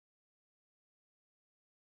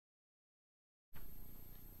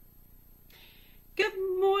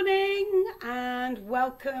and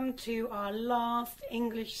welcome to our last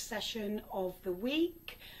English session of the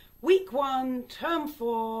week. Week 1, term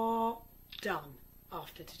 4, done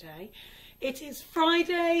after today. It is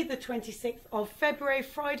Friday the 26th of February.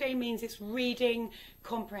 Friday means it's reading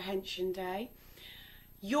comprehension day.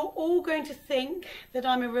 You're all going to think that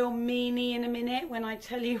I'm a real meanie in a minute when I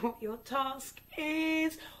tell you what your task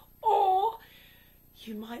is, or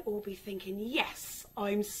you might all be thinking, yes,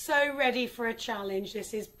 I'm so ready for a challenge.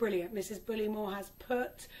 This is brilliant. Mrs. Bullymore has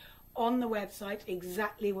put on the website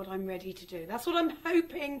exactly what I'm ready to do. That's what I'm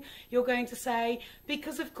hoping you're going to say,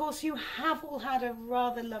 because of course you have all had a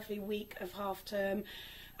rather lovely week of half term,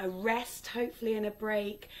 a rest hopefully and a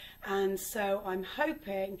break, and so I'm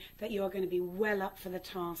hoping that you are going to be well up for the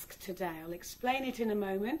task today. I'll explain it in a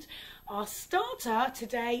moment. Our starter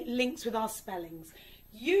today links with our spellings.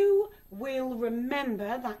 You will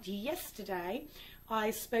remember that yesterday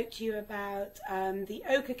I spoke to you about the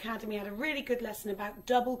Oak Academy had a really good lesson about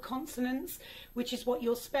double consonants, which is what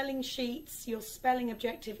your spelling sheets, your spelling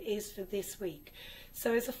objective is for this week.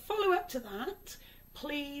 So as a follow-up to that,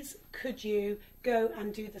 please could you go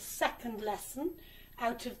and do the second lesson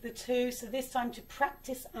out of the two. So this time to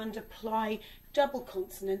practice and apply double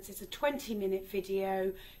consonants. It's a 20-minute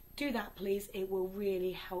video. Do that please, it will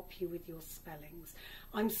really help you with your spellings.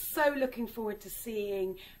 I'm so looking forward to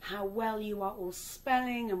seeing how well you are all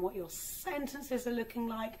spelling and what your sentences are looking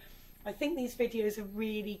like. I think these videos are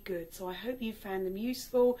really good, so I hope you found them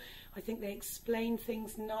useful. I think they explain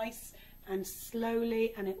things nice and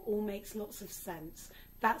slowly and it all makes lots of sense.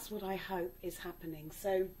 That's what I hope is happening.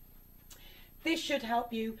 So this should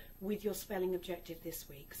help you with your spelling objective this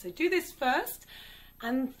week. So do this first,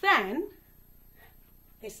 and then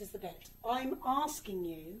this is the bit. I'm asking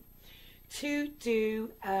you to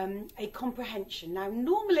do a comprehension. Now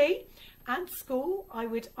normally at school I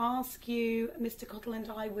would ask you, Mr. Cottle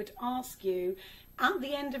and I would ask you at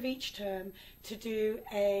the end of each term to do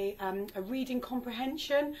a reading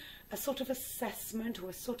comprehension, a sort of assessment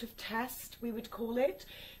or a sort of test we would call it,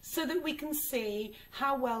 so that we can see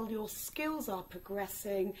how well your skills are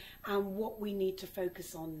progressing and what we need to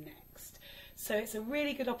focus on next. So it's a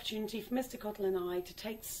really good opportunity for Mr. Cottle and I to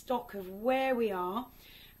take stock of where we are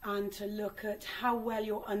and to look at how well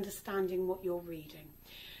you're understanding what you're reading.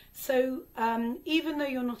 So even though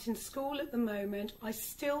you're not in school at the moment, I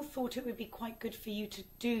still thought it would be quite good for you to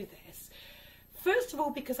do this. First of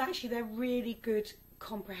all, because actually they're really good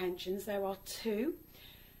comprehensions. There are two.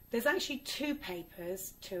 There's actually two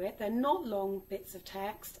papers to it. They're not long bits of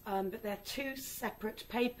text, but they're two separate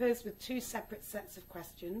papers with two separate sets of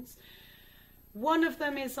questions. One of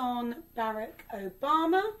them is on Barack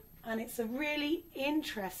Obama, and it's a really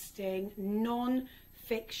interesting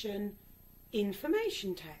non-fiction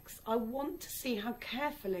information text. I want to see how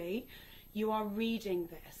carefully you are reading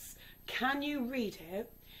this. Can you read it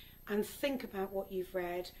and think about what you've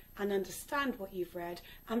read and understand what you've read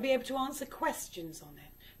and be able to answer questions on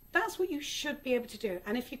it? That's what you should be able to do.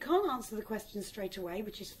 And if you can't answer the questions straight away,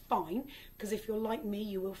 which is fine, because if you're like me,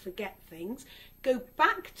 you will forget things, go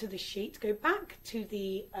back to the sheet, go back to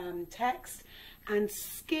the text, and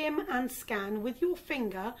skim and scan with your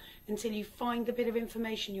finger until you find the bit of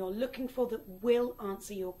information you're looking for that will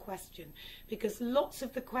answer your question. Because lots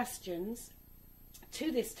of the questions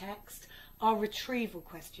to this text are retrieval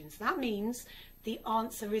questions. That means the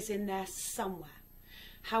answer is in there somewhere.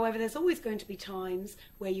 However, there's always going to be times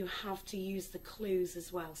where you have to use the clues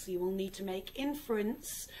as well. So you will need to make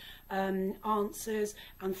inference answers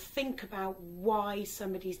and think about why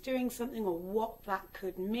somebody's doing something or what that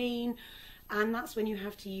could mean. And that's when you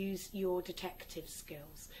have to use your detective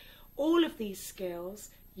skills. All of these skills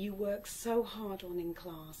you work so hard on in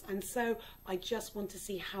class, and so I just want to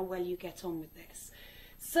see how well you get on with this.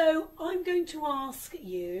 So I'm going to ask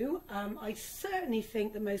you, I certainly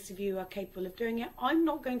think that most of you are capable of doing it. I'm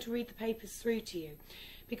not going to read the papers through to you,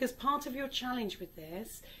 because part of your challenge with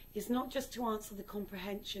this is not just to answer the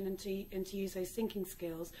comprehension and to use those thinking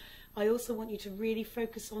skills. I also want you to really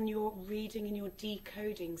focus on your reading and your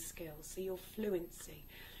decoding skills, so your fluency.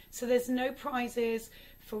 So there's no prizes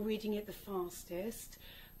for reading it the fastest,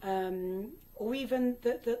 or even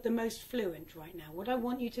the most fluent right now. What I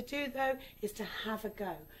want you to do though is to have a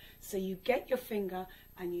go. So you get your finger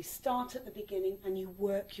and you start at the beginning and you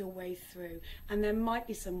work your way through. And there might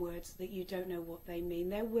be some words that you don't know what they mean.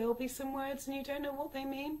 There will be some words and you don't know what they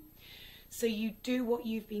mean. So you do what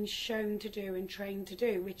you've been shown to do and trained to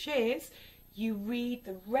do, which is you read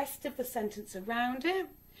the rest of the sentence around it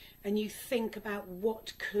and you think about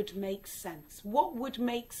what could make sense. What would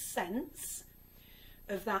make sense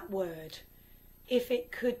of that word? If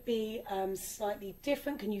it could be slightly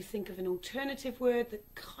different, can you think of an alternative word that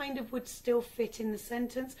kind of would still fit in the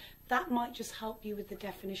sentence? That might just help you with the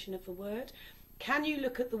definition of the word. Can you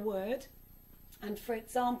look at the word? And for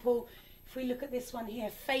example, if we look at this one here,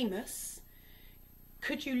 famous,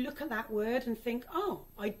 could you look at that word and think, oh,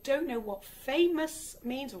 I don't know what famous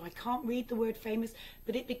means, or I can't read the word famous,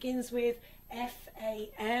 but it begins with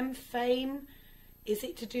F-A-M, fame. Is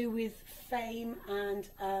it to do with fame?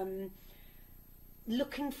 And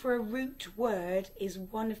looking for a root word is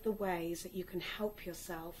one of the ways that you can help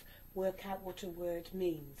yourself work out what a word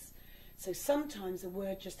means. So sometimes a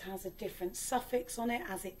word just has a different suffix on it,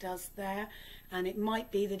 as it does there, and it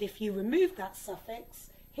might be that if you remove that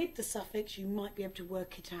suffix, hid the suffix, you might be able to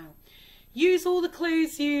work it out. Use all the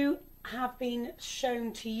clues you have been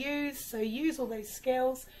shown to use, so use all those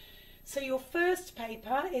skills. So your first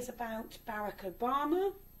paper is about Barack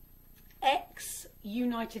Obama,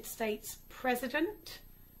 ex-United States President,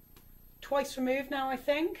 twice removed now I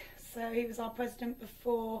think, so he was our president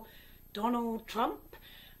before Donald Trump.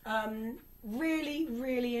 Really,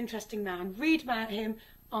 really interesting man. Read about him,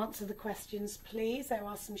 answer the questions please. There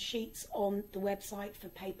are some sheets on the website for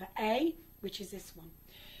paper A, which is this one.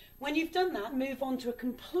 When you've done that, move on to a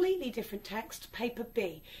completely different text, paper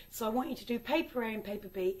B. So I want you to do paper A and paper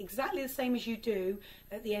B exactly the same as you do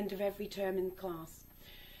at the end of every term in class.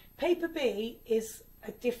 Paper B is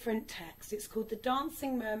a different text. It's called The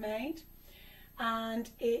Dancing Mermaid, and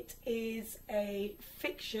it is a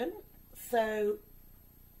fiction, so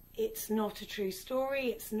it's not a true story.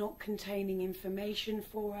 It's not containing information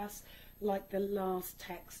for us like the last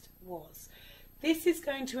text was. This is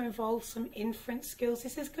going to involve some inference skills.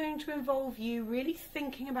 This is going to involve you really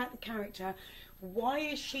thinking about the character. Why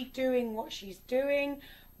is she doing what she's doing?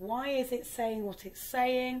 Why is it saying what it's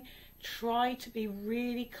saying? Try to be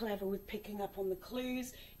really clever with picking up on the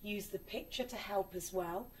clues. Use the picture to help as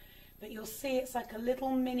well. But you'll see it's like a little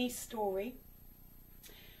mini story.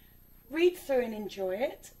 Read through and enjoy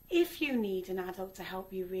it. If you need an adult to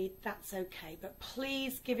help you read, that's okay. But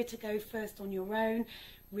please give it a go first on your own.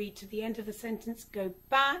 Read to the end of the sentence, go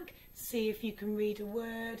back, see if you can read a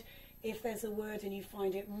word. If there's a word and you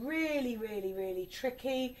find it really, really, really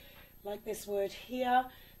tricky, like this word here,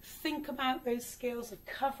 think about those skills of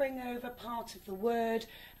covering over part of the word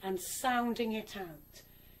and sounding it out.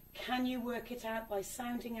 Can you work it out by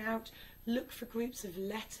sounding out? Look for groups of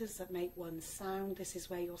letters that make one sound. This is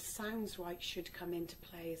where your sounds right should come into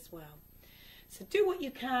play as well. So do what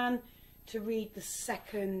you can to read the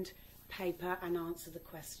second paper and answer the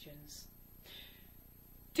questions.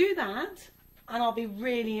 Do that and I'll be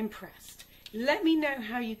really impressed. Let me know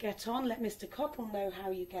how you get on. Let Mr. Cottle know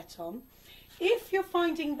how you get on. If you're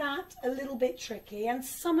finding that a little bit tricky, and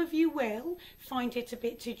some of you will find it a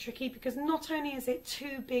bit too tricky because not only is it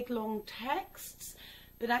two big long texts,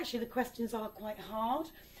 but actually the questions are quite hard,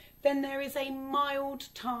 then there is a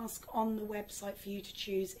mild task on the website for you to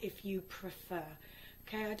choose if you prefer.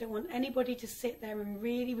 Okay, I don't want anybody to sit there and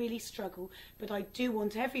really, really struggle, but I do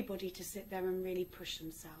want everybody to sit there and really push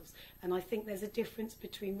themselves. And I think there's a difference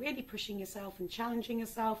between really pushing yourself and challenging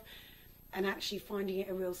yourself and actually finding it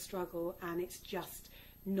a real struggle, and it's just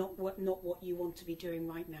not what you want to be doing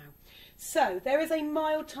right now. So there is a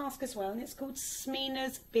mild task as well, and it's called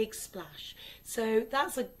Smina's Big Splash. So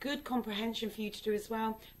that's a good comprehension for you to do as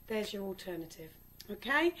well. There's your alternative.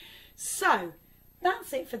 Okay, so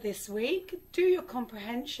that's it for this week. Do your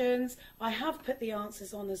comprehensions. I have put the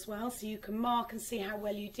answers on as well, so you can mark and see how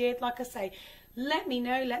well you did. Like I say, let me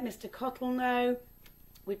know, let Mr. Cottle know.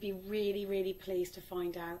 We'd be really, really pleased to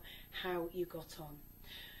find out how you got on.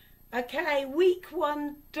 Okay, week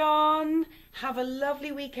one done. Have a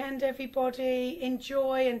lovely weekend, everybody.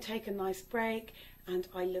 Enjoy and take a nice break. And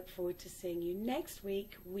I look forward to seeing you next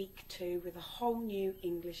week, week 2, with a whole new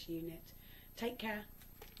English unit. Take care.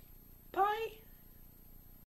 Bye.